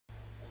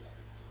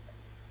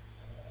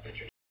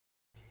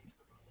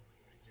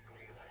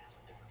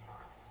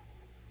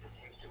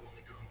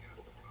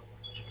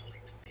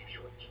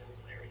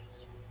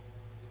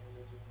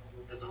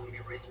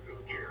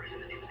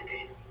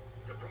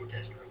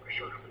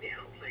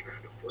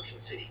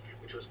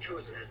which was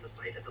chosen as the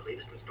site of the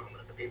latest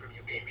installment of the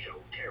pay-per-view game show,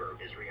 Terror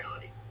is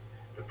Reality.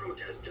 The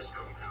protest just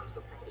compounds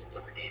the problems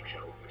of the game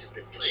show, which has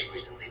been plagued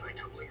recently by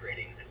tumbling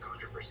ratings and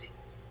controversy.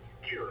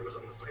 Cure was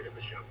on the site of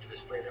the show to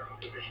display their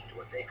opposition to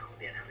what they call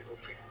the unethical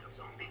treatment of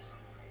zombies.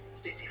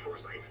 Stacey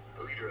Forsythe,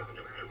 the leader of the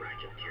Nevada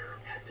branch of Cure,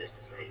 had this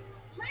to say.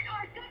 Let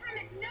our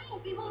government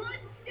know we will not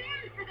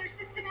stand for their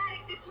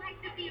systematic neglect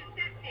of the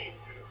infected.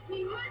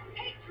 We must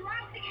take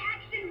drastic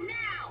action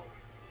now.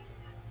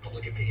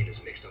 Public opinion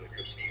is mixed on the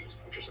group's views,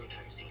 which are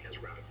sometimes seen as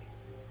radical.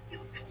 Is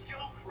this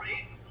joke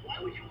right?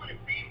 Why would you want to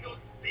save those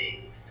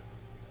things?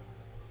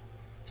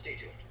 Stay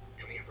tuned.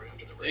 Coming up right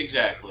after the break.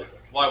 Exactly.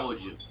 Why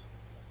would you?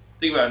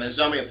 Think about it, in a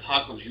zombie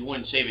apocalypse, you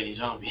wouldn't save any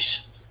zombies.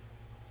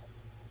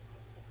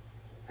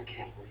 I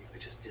can't believe I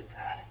just did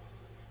that.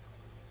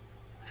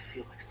 I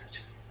feel like such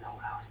a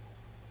sellout.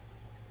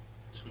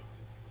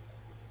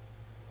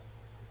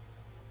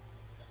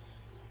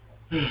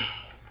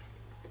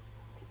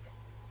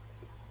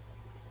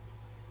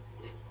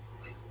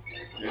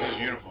 There's a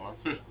uniform.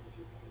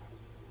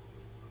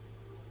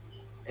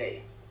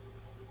 Hey,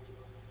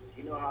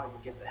 do you know how I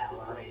can get the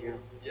hell out of here?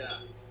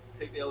 Yeah.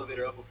 Take the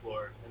elevator up a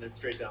floor and then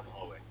straight down the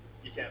hallway.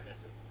 You can't miss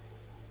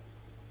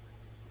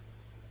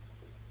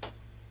it.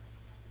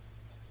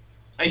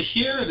 I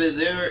hear that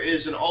there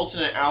is an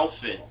alternate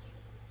outfit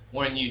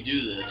when you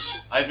do this.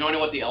 I have no idea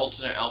what the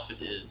alternate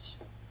outfit is.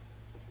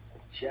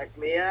 Check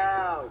me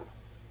out.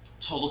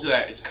 Oh, look at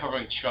that. It's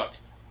covering Chuck.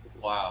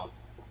 Wow.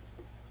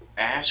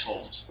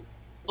 Assholes.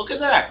 Look at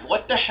that.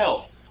 What the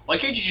hell? Why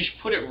can't you just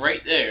put it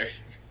right there?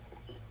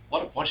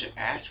 What a bunch of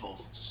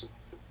assholes.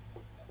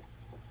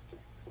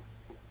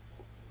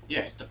 Yeah,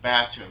 it's the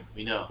bathroom.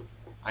 We know.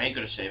 I ain't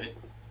gonna save it.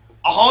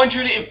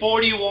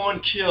 141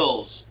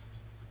 kills.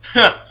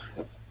 Huh.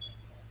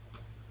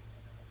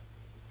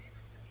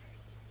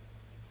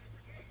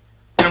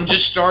 And I'm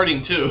just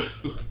starting too.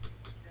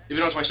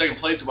 Even though it's my second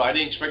playthrough, but I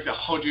didn't expect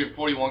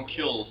 141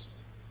 kills.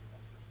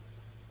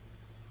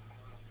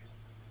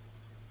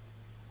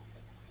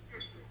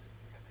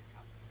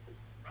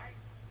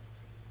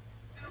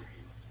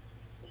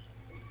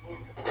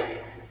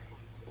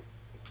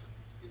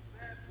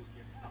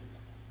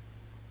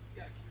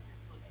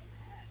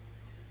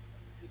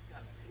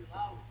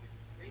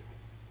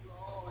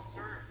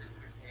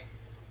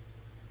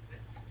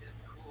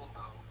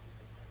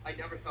 I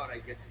never thought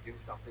I'd get to do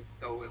something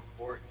so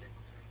important.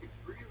 It's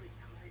really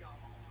tied off.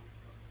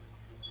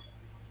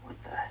 What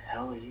the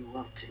hell are you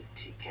up to,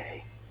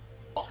 TK?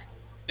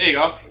 There you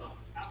go.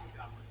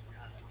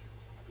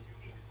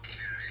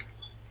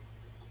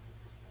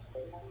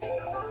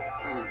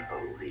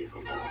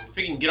 Unbelievable. If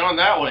you can get on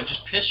that one and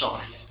just piss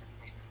on it.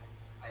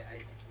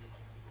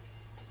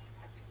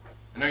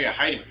 I know you're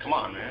hiding, but come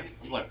on, man.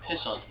 You want to piss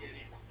on it.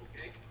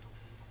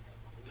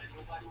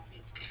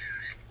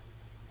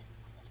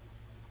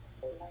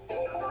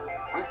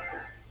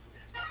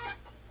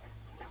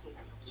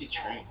 What's he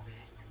trading?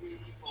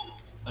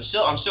 I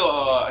still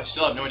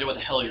have no idea what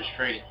the hell he was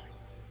trading.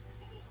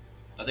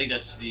 I think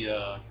that's the,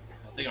 I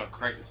think I'm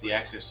correct, it's the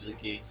access to the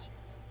gates.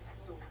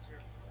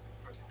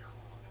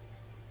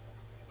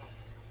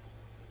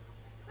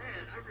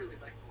 Man, I really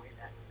like the way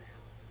that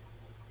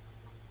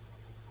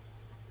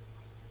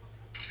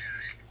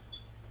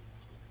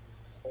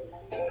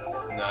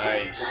sounds.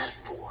 Nice.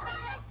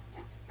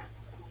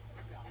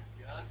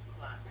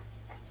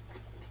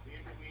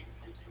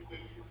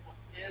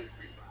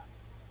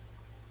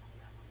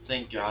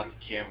 Thank God the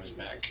camera's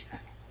back.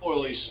 Or at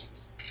least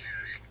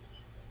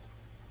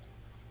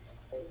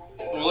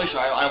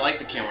I like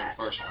the camera in the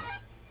first one.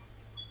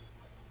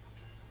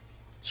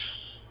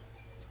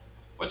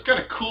 But it's kind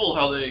of cool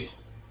how they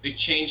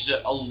changed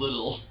it a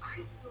little. I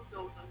still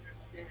don't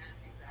understand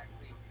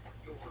exactly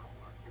your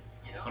market,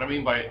 you know? What I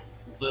mean by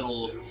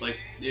little, like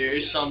there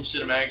is some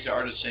cinematics that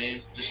are the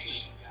same. Just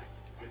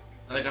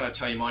I'm not gonna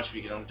tell you much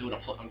because I'm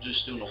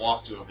just doing a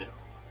walkthrough of it.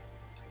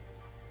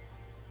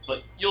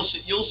 But you'll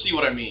see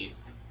what I mean.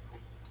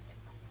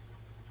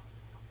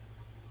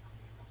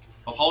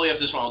 I'll probably have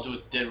this one. I'll do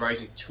a Dead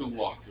Rising 2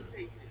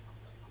 walkthrough.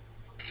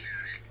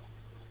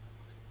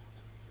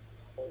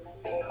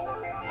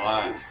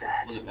 Wow,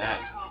 look at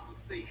that.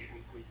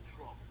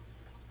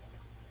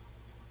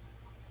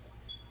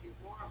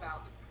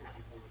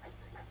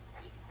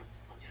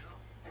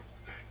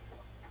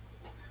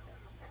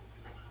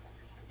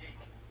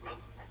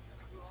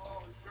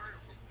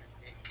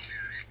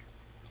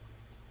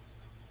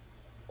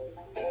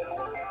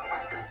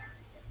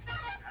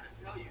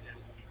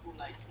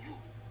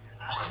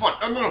 Oh, come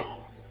on,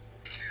 no.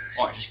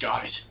 Oh, I just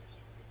got it.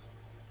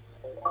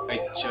 I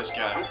just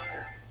got it.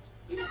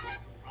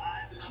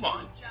 Come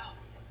on.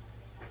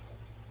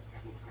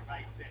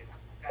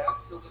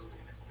 Absolutely,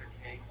 Mr.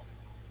 King.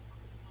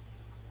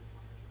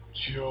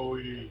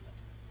 Joey.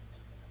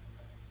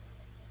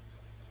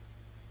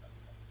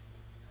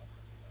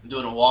 I'm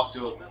doing a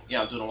walkthrough.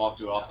 Yeah, I'm doing a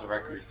walkthrough off the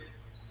record.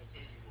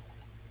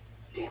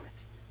 Damn it.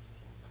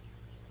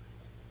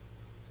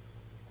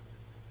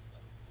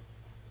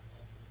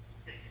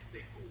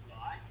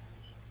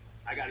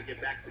 I gotta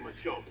get back to my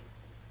show.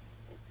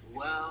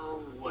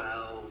 Well,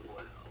 well,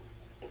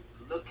 well.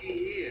 Looky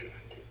here,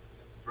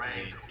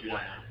 Frank. Do that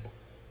now.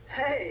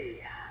 Hey,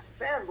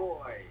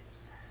 fanboys.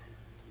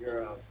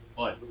 You're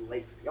What? a little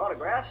late for the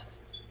autographs.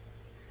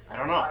 I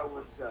don't know. I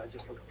was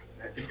just looking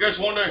for that. If you guys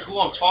wondering who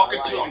I'm talking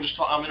to,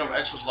 I'm in an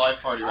Exo's live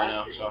party right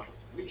now, so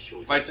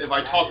if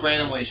I talk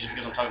randomly, it's just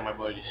because I'm talking to my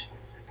buddies.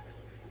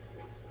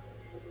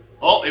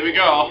 Oh, here we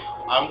go.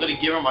 I'm gonna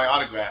give him my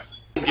autograph.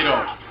 Get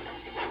over.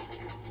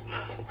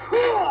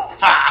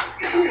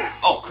 Ha!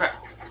 Oh crap.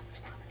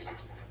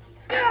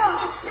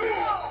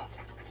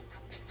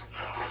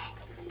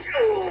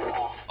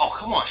 Oh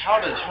come on, how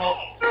the hell?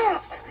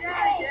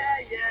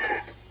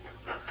 Yeah.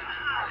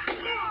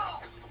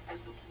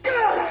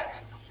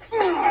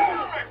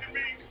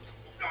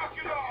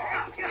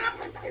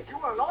 If you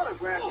want an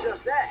autograph,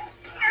 just that.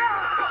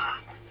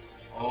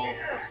 Oh.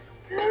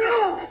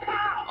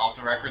 Off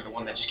the record, the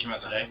one that just came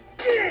out today.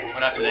 Well,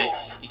 not today.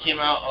 It came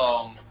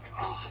out,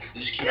 it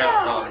just came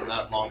out,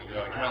 not long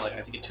ago. It came out, like,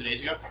 I think 2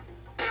 days ago.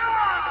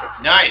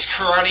 Nice!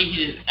 Karate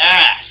hit his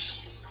ass!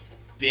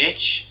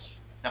 Bitch!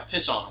 Now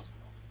piss on him.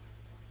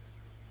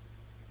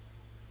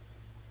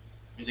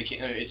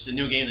 It's the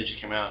new game that just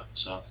came out,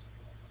 so.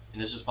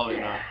 And this is probably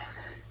not.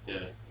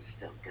 Yeah.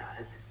 Still got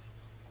it.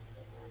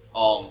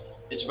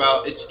 It's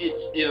about,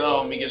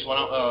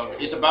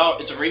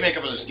 it's a remake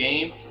of this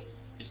game.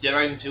 It's Dead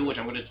Rising 2, which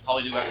I'm going to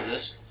probably do after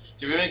this.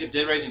 It's a remake of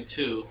Dead Rising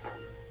 2,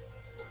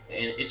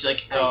 and it's like,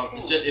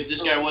 if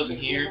this guy wasn't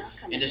here,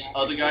 and this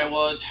other guy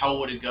was, how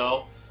would it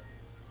go?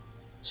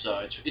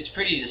 So, it's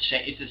pretty the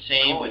same, it's the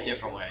same, but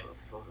different way.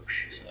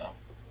 So.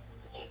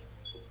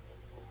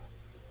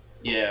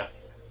 Yeah.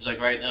 It's like,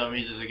 right now,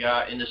 there's a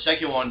guy, in the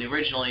second one,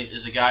 originally,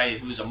 is a guy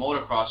who's a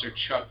motocrosser,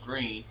 Chuck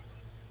Green,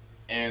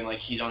 and like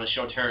he's on the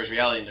show Terrorist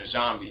Reality, and there's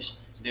zombies.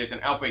 There's an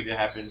outbreak that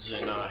happens,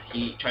 and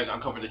he tries to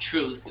uncover the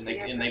truth, and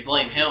they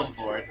blame him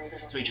for it.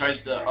 So he tries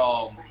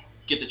to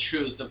get the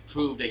truth to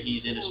prove that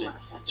he's innocent.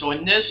 So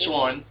in this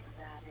one,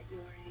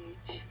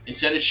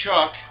 instead of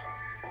Chuck,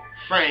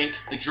 Frank,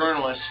 the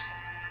journalist,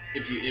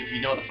 if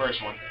you know the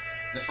first one,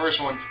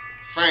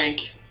 Frank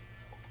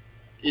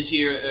is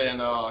here,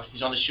 and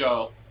he's on the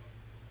show,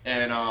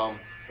 and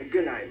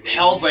Good night.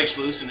 hell breaks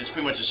loose, and it's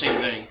pretty much the same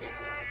thing.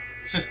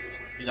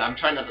 I'm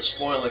trying not to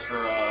spoil it for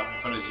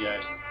in front of you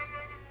guys.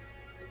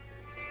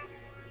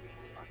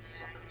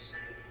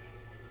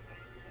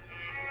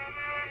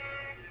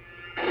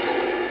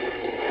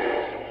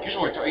 Here's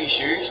what are you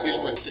serious?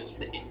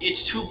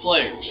 It's 2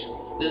 players.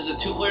 This is a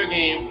 2-player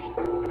game.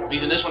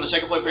 Because in this one, the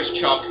second player is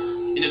Chuck,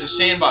 and there's a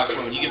sandbox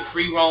mode. You can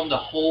free roam the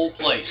whole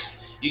place.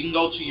 You can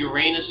go to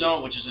Uranus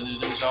Zone, which is a new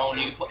zone.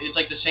 You can it's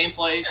like the same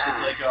place.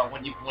 It's like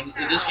when in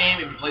this game,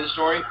 if you play the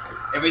story,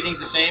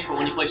 everything's the same. But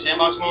when you play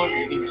sandbox mode,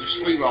 you can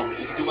just free roam.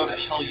 You can do whatever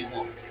the hell you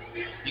want.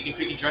 You can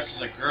freaking dress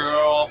as a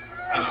girl,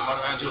 and you run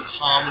around do a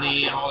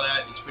comedy and all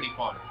that. It's pretty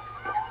fun.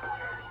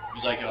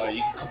 It's like you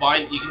can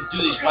combine. You can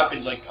do these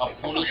weapons like a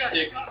pony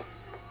stick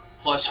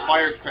plus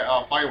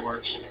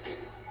fireworks,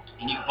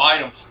 and you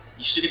combine them.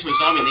 You stick it to a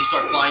zombie, and they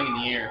start flying in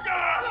the air.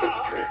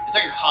 It's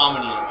like a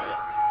comedy in a way.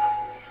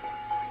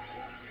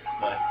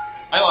 But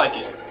I like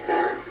it.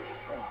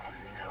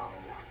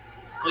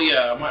 Well,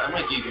 yeah, I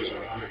might give you some.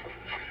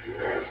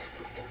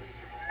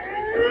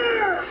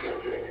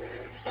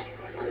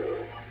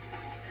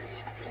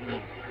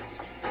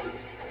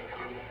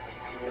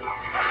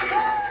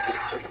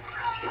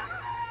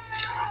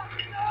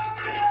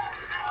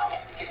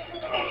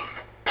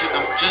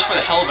 Just for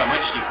the hell of it, I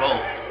might just do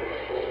both.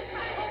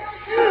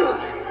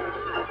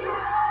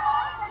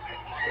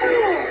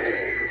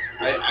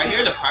 I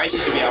hear the prices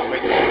will be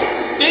outrageous.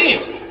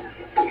 Damn!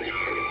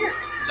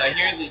 I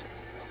hear the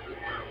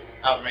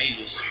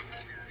outrageous.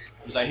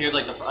 Because I hear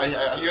like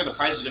I hear the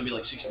price is gonna be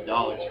like $60.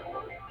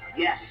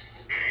 Yes.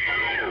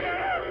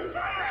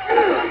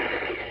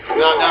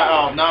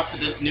 Not for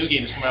this new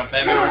game that's coming out,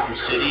 Batman Arkham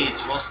City.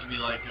 It's supposed to be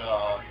like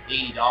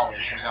 $80.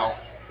 Now,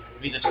 I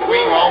mean, it's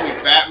free roam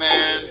with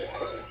Batman.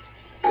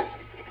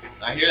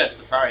 I hear that's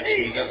the price. I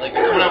mean, like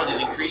they're coming out with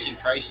these increasing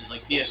prices,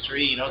 like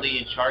PS3. You know, the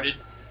Uncharted.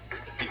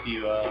 If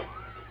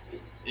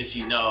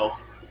you know.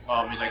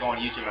 Because I go on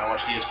YouTube and I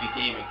watch DSP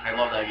Gaming. I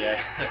love that guy.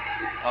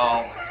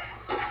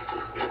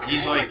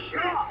 He's like,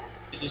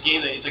 it's this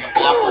game that it's like a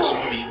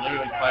blockbuster movie. He's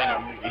literally playing a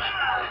movie.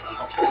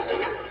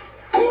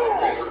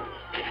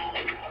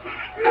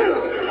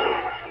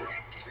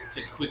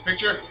 Take a quick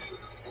picture.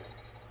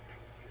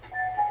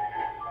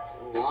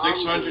 639.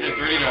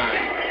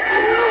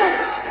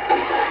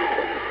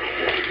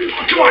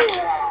 Come on!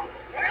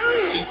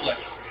 Suplex.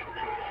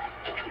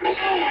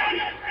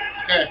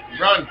 Okay,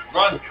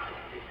 run!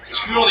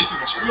 Screw all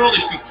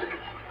these people!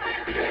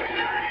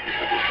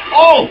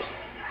 Oh!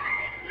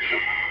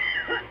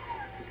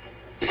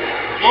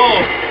 Whoa!